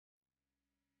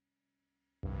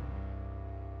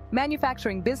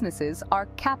Manufacturing businesses are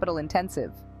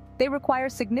capital-intensive. They require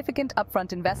significant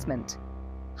upfront investment.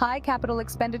 High capital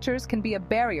expenditures can be a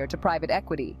barrier to private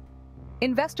equity.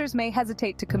 Investors may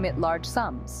hesitate to commit large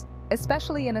sums,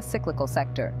 especially in a cyclical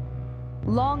sector.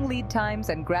 Long lead times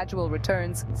and gradual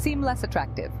returns seem less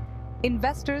attractive.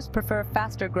 Investors prefer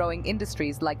faster-growing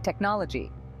industries like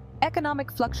technology. Economic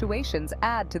fluctuations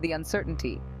add to the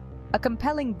uncertainty. A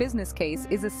compelling business case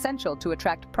is essential to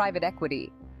attract private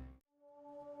equity.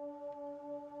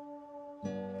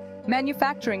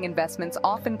 Manufacturing investments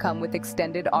often come with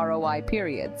extended ROI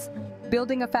periods.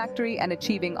 Building a factory and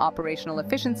achieving operational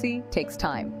efficiency takes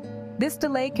time. This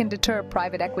delay can deter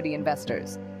private equity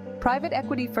investors. Private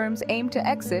equity firms aim to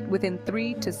exit within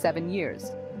 3 to 7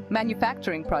 years.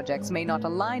 Manufacturing projects may not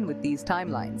align with these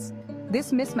timelines.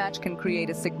 This mismatch can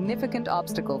create a significant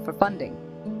obstacle for funding.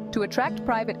 To attract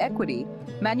private equity,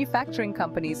 manufacturing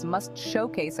companies must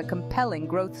showcase a compelling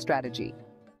growth strategy.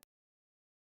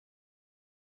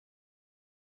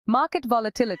 Market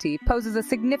volatility poses a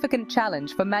significant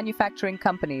challenge for manufacturing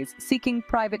companies seeking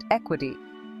private equity.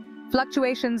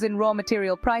 Fluctuations in raw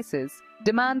material prices,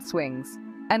 demand swings,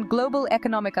 and global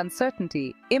economic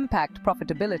uncertainty impact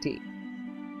profitability.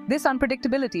 This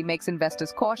unpredictability makes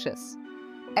investors cautious.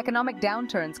 Economic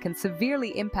downturns can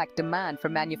severely impact demand for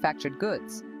manufactured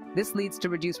goods. This leads to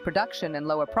reduced production and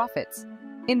lower profits.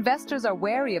 Investors are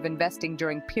wary of investing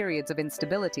during periods of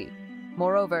instability.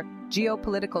 Moreover,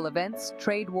 geopolitical events,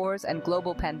 trade wars, and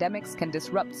global pandemics can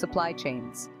disrupt supply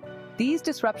chains. These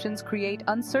disruptions create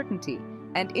uncertainty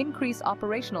and increase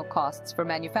operational costs for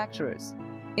manufacturers.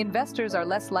 Investors are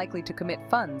less likely to commit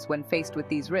funds when faced with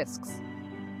these risks.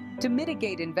 To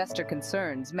mitigate investor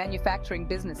concerns, manufacturing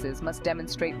businesses must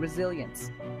demonstrate resilience.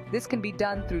 This can be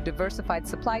done through diversified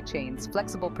supply chains,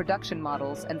 flexible production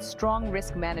models, and strong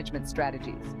risk management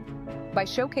strategies. By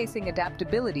showcasing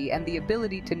adaptability and the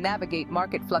ability to navigate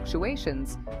market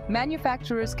fluctuations,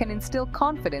 manufacturers can instill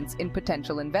confidence in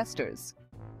potential investors.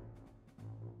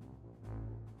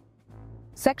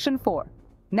 Section 4.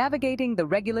 Navigating the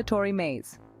regulatory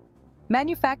maze.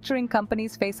 Manufacturing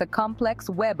companies face a complex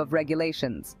web of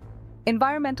regulations.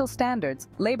 Environmental standards,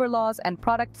 labor laws, and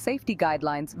product safety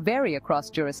guidelines vary across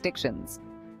jurisdictions.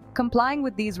 Complying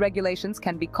with these regulations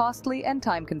can be costly and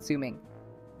time-consuming.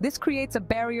 This creates a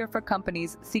barrier for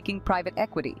companies seeking private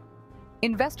equity.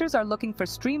 Investors are looking for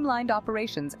streamlined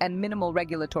operations and minimal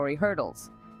regulatory hurdles.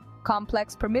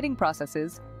 Complex permitting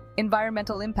processes,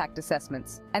 environmental impact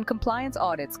assessments, and compliance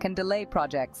audits can delay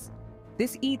projects.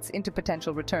 This eats into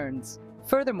potential returns.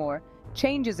 Furthermore,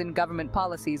 changes in government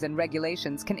policies and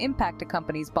regulations can impact a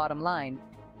company's bottom line.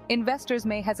 Investors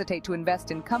may hesitate to invest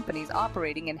in companies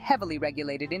operating in heavily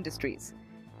regulated industries.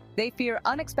 They fear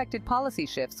unexpected policy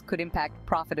shifts could impact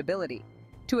profitability.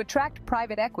 To attract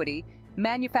private equity,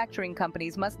 manufacturing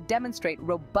companies must demonstrate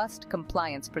robust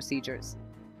compliance procedures.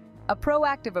 A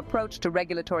proactive approach to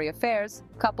regulatory affairs,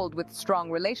 coupled with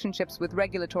strong relationships with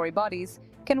regulatory bodies,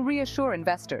 can reassure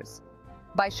investors.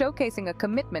 By showcasing a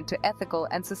commitment to ethical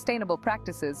and sustainable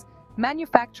practices,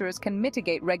 manufacturers can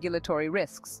mitigate regulatory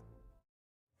risks.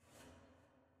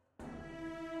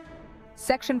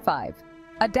 Section 5.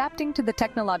 Adapting to the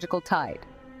technological tide.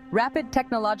 Rapid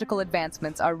technological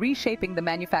advancements are reshaping the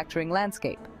manufacturing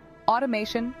landscape.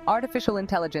 Automation, artificial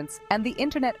intelligence, and the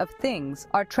Internet of Things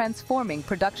are transforming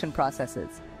production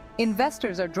processes.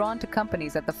 Investors are drawn to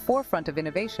companies at the forefront of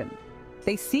innovation.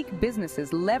 They seek businesses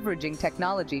leveraging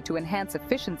technology to enhance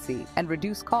efficiency and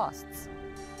reduce costs.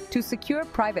 To secure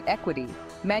private equity,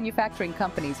 manufacturing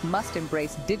companies must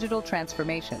embrace digital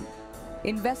transformation.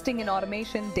 Investing in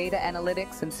automation, data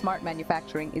analytics, and smart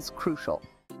manufacturing is crucial.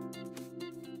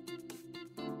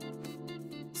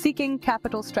 Seeking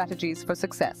capital strategies for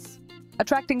success.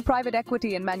 Attracting private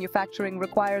equity in manufacturing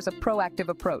requires a proactive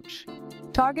approach.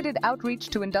 Targeted outreach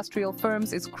to industrial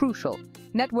firms is crucial.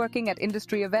 Networking at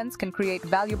industry events can create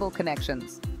valuable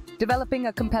connections. Developing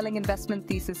a compelling investment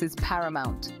thesis is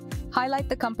paramount. Highlight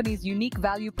the company's unique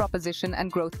value proposition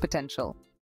and growth potential.